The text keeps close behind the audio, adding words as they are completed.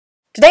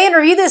Today in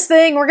Review This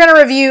Thing, we're going to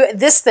review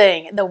this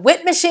thing, the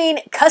Witt Machine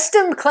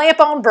Custom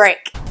Clamp-On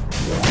Brake.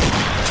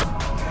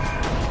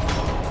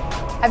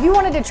 Have you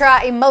wanted to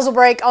try a muzzle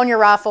brake on your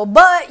rifle,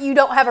 but you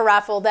don't have a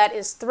rifle that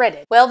is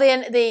threaded? Well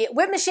then, the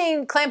Witt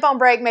Machine Clamp-On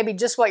Brake may be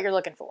just what you're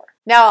looking for.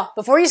 Now,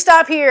 before you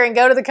stop here and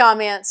go to the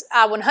comments,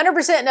 I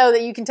 100% know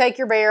that you can take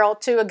your barrel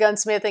to a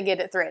gunsmith and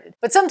get it threaded.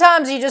 But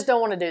sometimes you just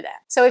don't want to do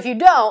that. So if you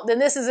don't, then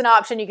this is an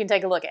option you can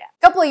take a look at.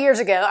 A couple of years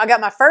ago, I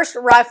got my first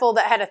rifle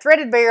that had a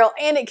threaded barrel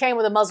and it came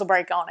with a muzzle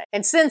brake on it.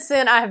 And since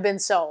then, I have been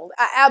sold.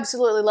 I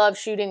absolutely love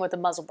shooting with a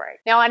muzzle brake.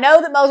 Now, I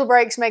know that muzzle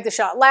brakes make the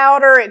shot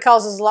louder. It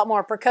causes a lot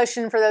more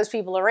percussion for those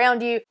people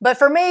around you. But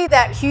for me,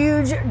 that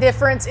huge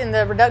difference in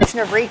the reduction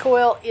of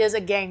recoil is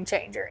a game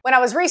changer. When I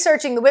was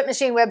researching the Witt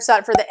Machine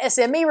website for the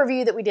SME review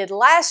that we did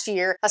last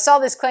year, I saw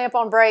this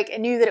clamp-on brake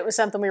and knew that it was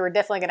something we were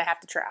definitely going to have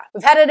to try.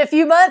 We've had it a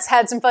few months,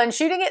 had some fun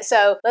shooting it,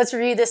 so let's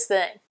review this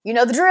thing. You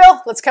know the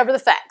drill, let's cover the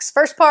facts.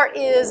 First part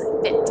is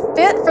fit.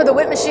 Fit for the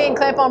Witt Machine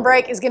clamp-on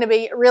brake is going to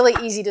be really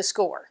easy to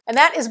score. And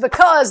that is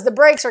because the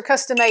brakes are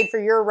custom made for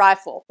your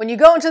rifle. When you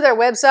go into their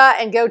website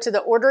and go to the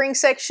ordering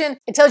section,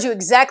 it tells you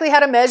exactly how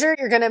to measure.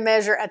 You're going to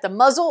measure at the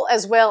muzzle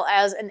as well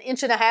as 1.5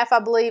 inches, I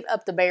believe,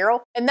 up the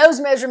barrel. And those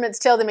measurements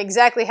tell them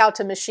exactly how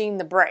to machine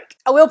the brake.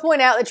 I will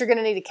point out that you're going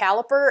to need a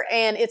caliper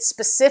and it's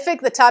specific,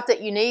 the type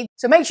that you need.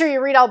 So make sure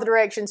you read all the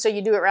directions so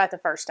you do it right the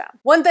first time.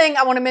 One thing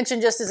I want to mention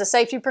just as a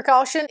safety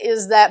precaution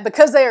is that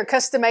because they are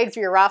custom made for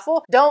your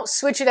rifle, don't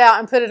switch it out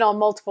and put it on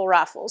multiple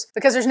rifles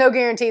because there's no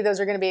guarantee those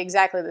are going to be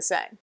exactly the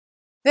same.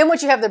 Then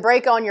once you have the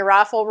brake on your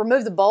rifle,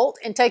 remove the bolt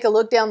and take a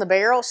look down the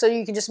barrel so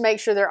you can just make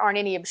sure there aren't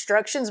any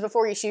obstructions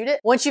before you shoot it.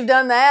 Once you've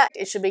done that,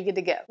 it should be good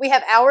to go. We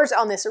have ours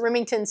on this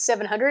Remington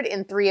 700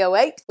 in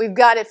 308. We've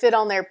got it fit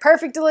on there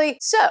perfectly.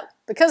 So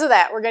because of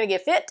that, we're going to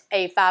give Fit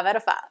a 5 out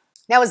of 5.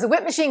 Now, is the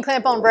Witt Machine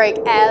clamp-on brake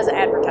as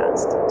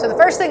advertised? So the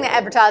first thing they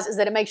advertise is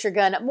that it makes your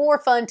gun more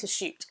fun to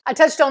shoot. I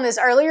touched on this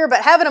earlier,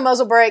 but having a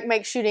muzzle brake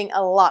makes shooting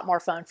a lot more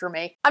fun for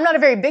me. I'm not a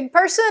very big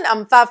person.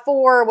 I'm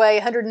 5'4", weigh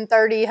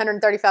 130,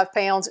 135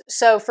 pounds.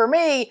 So for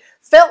me,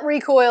 felt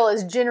recoil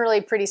is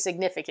generally pretty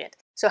significant.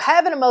 So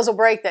having a muzzle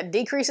brake that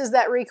decreases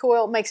that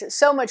recoil makes it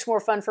so much more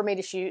fun for me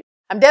to shoot.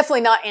 I'm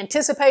definitely not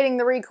anticipating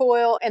the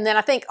recoil, and then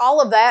I think all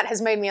of that has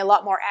made me a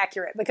lot more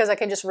accurate because I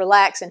can just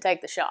relax and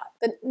take the shot.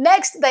 The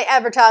next, they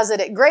advertise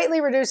that it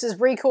greatly reduces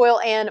recoil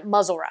and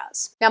muzzle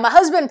rise. Now, my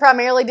husband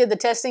primarily did the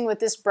testing with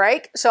this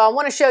brake, so I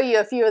want to show you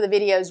a few of the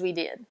videos we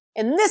did.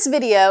 In this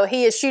video,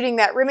 he is shooting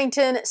that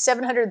Remington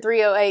 700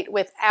 308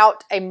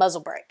 without a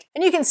muzzle brake.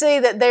 And you can see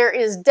that there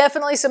is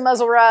definitely some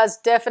muzzle rise,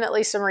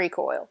 definitely some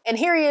recoil. And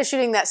here he is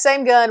shooting that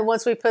same gun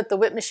once we put the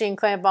Witt Machine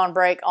clamp-on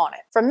brake on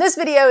it. From this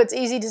video, it's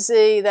easy to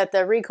see that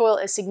the recoil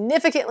is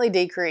significantly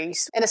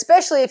decreased. And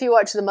especially if you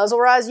watch the muzzle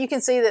rise, you can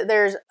see that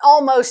there's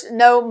almost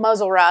no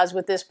muzzle rise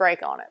with this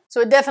brake on it. So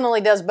it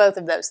definitely does both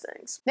of those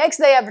things. Next,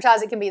 they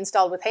advertise it can be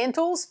installed with hand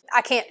tools.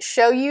 I can't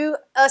show you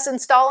us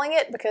installing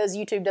it because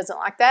YouTube doesn't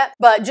like that,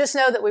 but just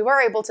know that we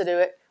were able to do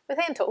it with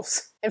hand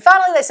tools. And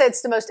finally, they say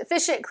it's the most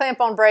efficient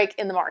clamp-on brake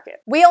in the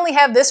market. We only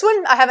have this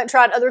one. I haven't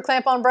tried other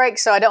clamp-on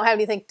brakes, so I don't have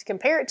anything to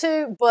compare it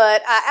to,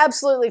 but I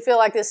absolutely feel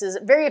like this is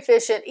very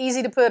efficient,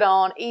 easy to put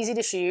on, easy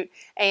to shoot,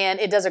 and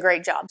it does a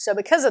great job. So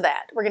because of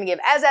that, we're going to give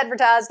As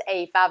Advertised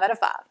a 5 out of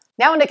 5.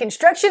 Now into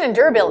construction and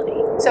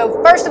durability. So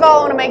first of all,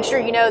 I want to make sure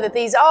you know that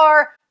these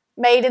are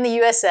made in the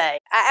USA.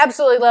 I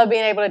absolutely love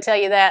being able to tell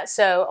you that,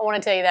 so I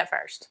want to tell you that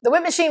first. The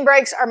Witt Machine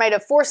brakes are made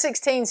of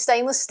 416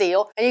 stainless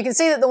steel, and you can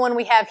see that the one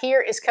we have here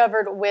is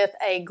covered with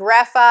a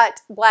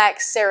graphite black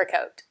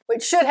Cerakote,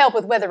 which should help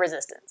with weather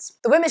resistance.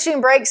 The Witt Machine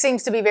brake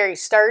seems to be very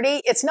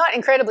sturdy. It's not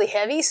incredibly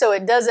heavy, so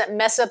it doesn't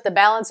mess up the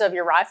balance of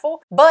your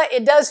rifle, but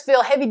it does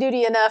feel heavy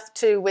duty enough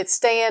to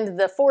withstand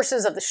the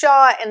forces of the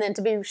shot and then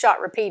to be shot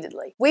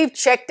repeatedly. We've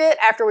checked it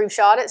after we've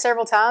shot it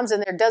several times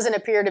and there doesn't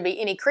appear to be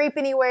any creep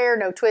anywhere,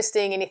 no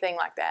twisting, anything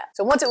like that.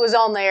 So once it was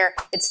on there,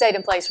 it stayed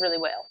in place really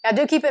well. Now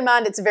do keep in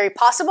mind it's very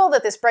possible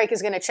that this brake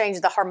is going to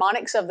change the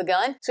harmonics of the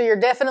gun, so you're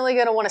definitely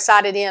going to want to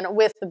sight it in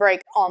with the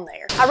brake on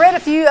there. I read a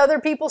few other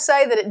people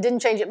say that it didn't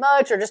change it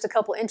much or just a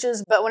couple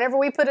inches, but whenever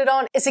we put it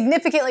on, it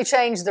significantly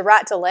changed the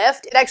right to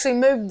left. It actually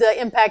moved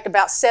the impact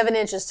about 7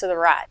 inches to the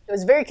right. It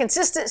was very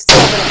consistent still,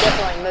 but it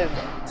definitely moved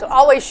it. So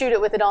always shoot it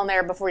with it on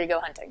there before you go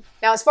hunting.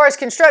 Now, as far as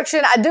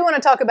construction, I do want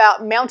to talk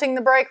about mounting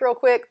the brake real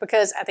quick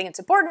because I think it's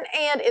important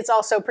and it's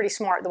also pretty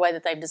smart the way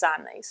that they've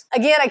designed these.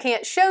 Again, I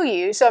can't show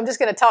you, so I'm just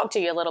going to talk to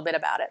you a little bit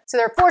about it. So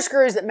there are 4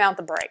 screws that mount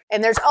the brake,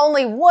 and there's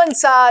only one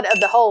side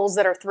of the holes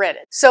that are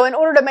threaded. So in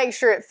order to make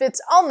sure it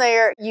fits on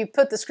there, you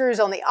put the screws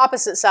on the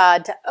opposite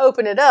side to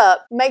open it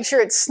up, make sure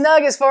it's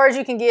snug as far as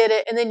you can get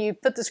it, and then you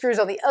put the screws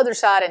on the other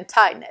side and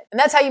tighten it. And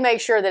that's how you make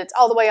sure that it's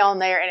all the way on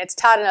there and it's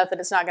tight enough that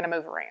it's not going to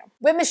move around.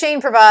 Witt Machine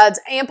provides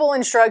ample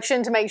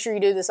instruction to make sure you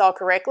do this all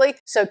correctly.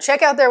 So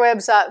check out their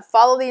website,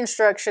 follow the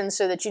instructions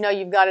so that you know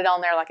you've got it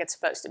on there like it's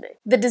supposed to be.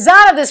 The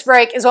design of this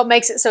brake is what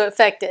makes it so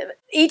effective.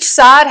 Each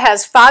side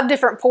has 5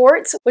 different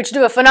ports, which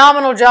do a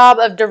phenomenal job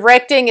of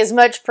directing as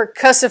much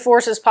percussive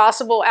force as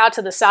possible out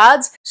to the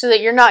sides so that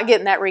you're not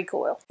getting that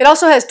recoil. It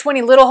also has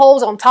 20 little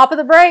holes on top of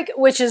the brake,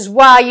 which is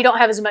why you don't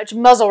have as much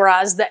muzzle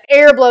rise. The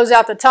air blows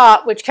out the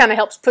top, which kind of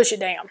helps push it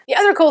down. The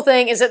other cool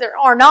thing is that there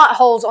are not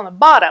holes on the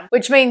bottom,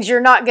 which means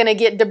you're not going to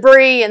get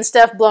debris and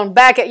stuff blown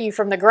back at you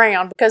from the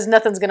ground because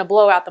nothing's going to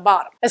blow out the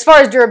bottom. As far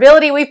as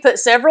durability, we've put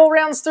several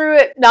rounds through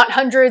it, not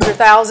hundreds or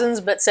thousands,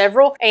 but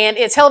several, and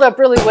it's held up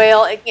really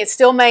well. It's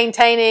still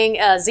maintaining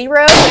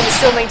zero, and it's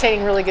still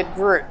maintaining really good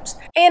grooves.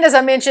 And as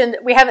I mentioned,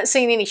 we haven't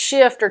seen any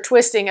shift or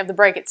twisting of the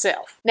brake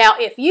itself. Now,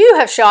 if you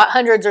have shot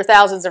hundreds or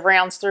thousands of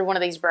rounds through one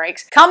of these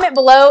brakes, comment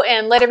below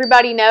and let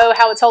everybody know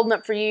how it's holding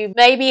up for you,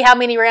 maybe how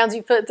many rounds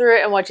you've put through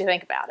it and what you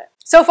think about it.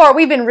 So far,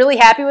 we've been really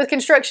happy with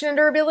construction and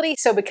durability,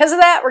 so because of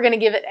that, we're going to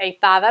give it a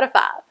 5 out of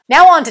 5.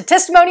 Now on to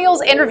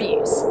testimonials and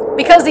reviews.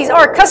 Because these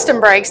are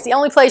custom brakes, the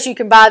only place you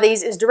can buy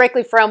these is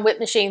directly from Witt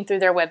Machine through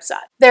their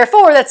website.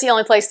 Therefore, that's the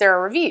only place there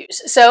are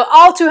reviews. So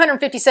all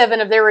 257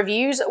 of their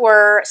reviews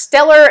were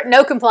stellar,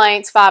 no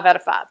complaints, 5 out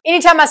of 5.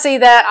 Anytime I see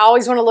that, I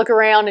always want to look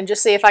around and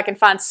just see if I can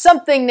find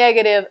something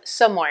negative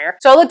somewhere.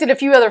 So I looked at a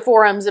few other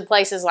forums and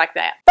places like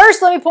that.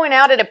 First, let me point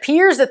out, it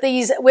appears that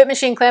these Witt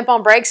Machine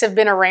clamp-on brakes have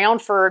been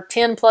around for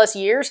 10 plus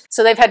years,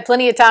 so they've had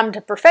plenty of time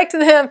to perfect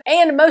them,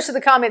 and most of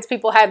the comments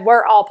people had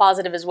were all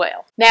positive as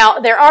well. Now,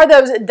 there are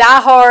those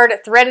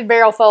die-hard threaded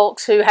barrel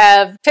folks who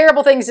have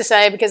terrible things to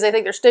say because they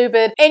think they're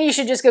stupid, and you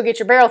should just go get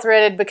your barrel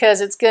threaded because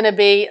it's going to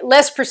be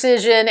less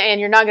precision and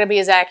you're not going to be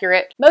as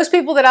accurate. Most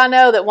people that I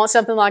know that want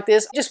something like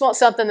this just want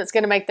something that's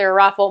going to make their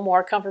rifle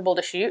more comfortable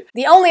to shoot.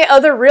 The only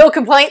other real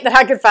complaint that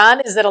I could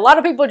find is that a lot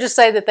of people just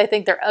say that they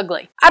think they're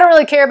ugly. I don't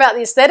really care about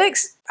the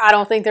aesthetics. I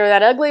don't think they're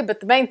that ugly,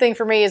 but the main thing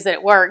for me is that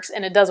it works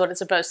and it does what it's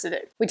supposed to do.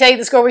 We tell you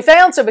the score we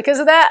found, so because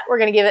of that, we're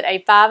going to give it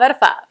a 5 out of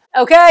 5.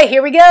 Okay,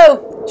 here we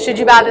go. Should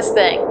you buy this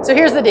thing? So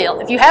here's the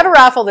deal. If you have a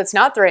rifle that's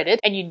not threaded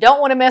and you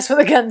don't want to mess with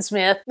a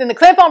gunsmith, then the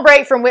clamp-on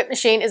brake from Witt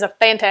Machine is a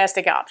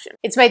fantastic option.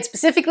 It's made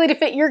specifically to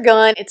fit your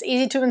gun. It's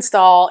easy to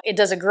install. It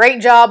does a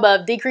great job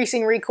of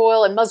decreasing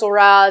recoil and muzzle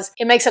rise.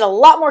 It makes it a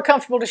lot more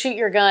comfortable to shoot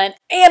your gun.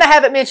 And I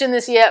haven't mentioned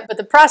this yet, but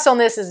the price on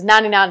this is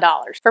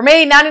 $99. For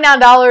me,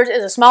 $99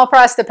 is a small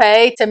price to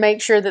pay to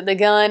make sure that the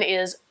gun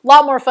is a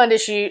lot more fun to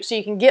shoot so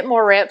you can get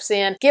more reps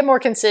in, get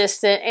more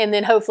consistent, and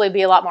then hopefully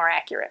be a lot more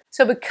accurate.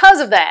 So because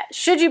of that,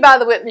 should you buy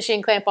the Witt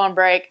Machine clamp-on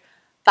brake?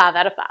 5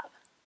 out of 5.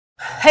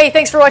 Hey,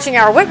 thanks for watching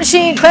our Witt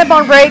Machine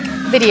clamp-on brake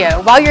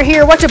video. While you're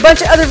here, watch a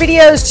bunch of other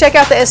videos. Check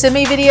out the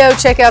SME video.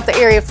 Check out the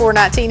Area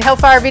 419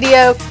 Hellfire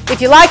video.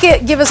 If you like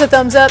it, give us a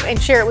thumbs up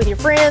and share it with your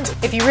friends.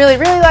 If you really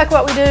like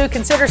what we do,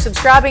 consider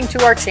subscribing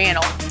to our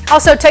channel.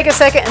 Also, take a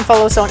second and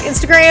follow us on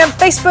Instagram,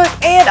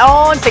 Facebook, and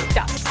on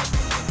TikTok.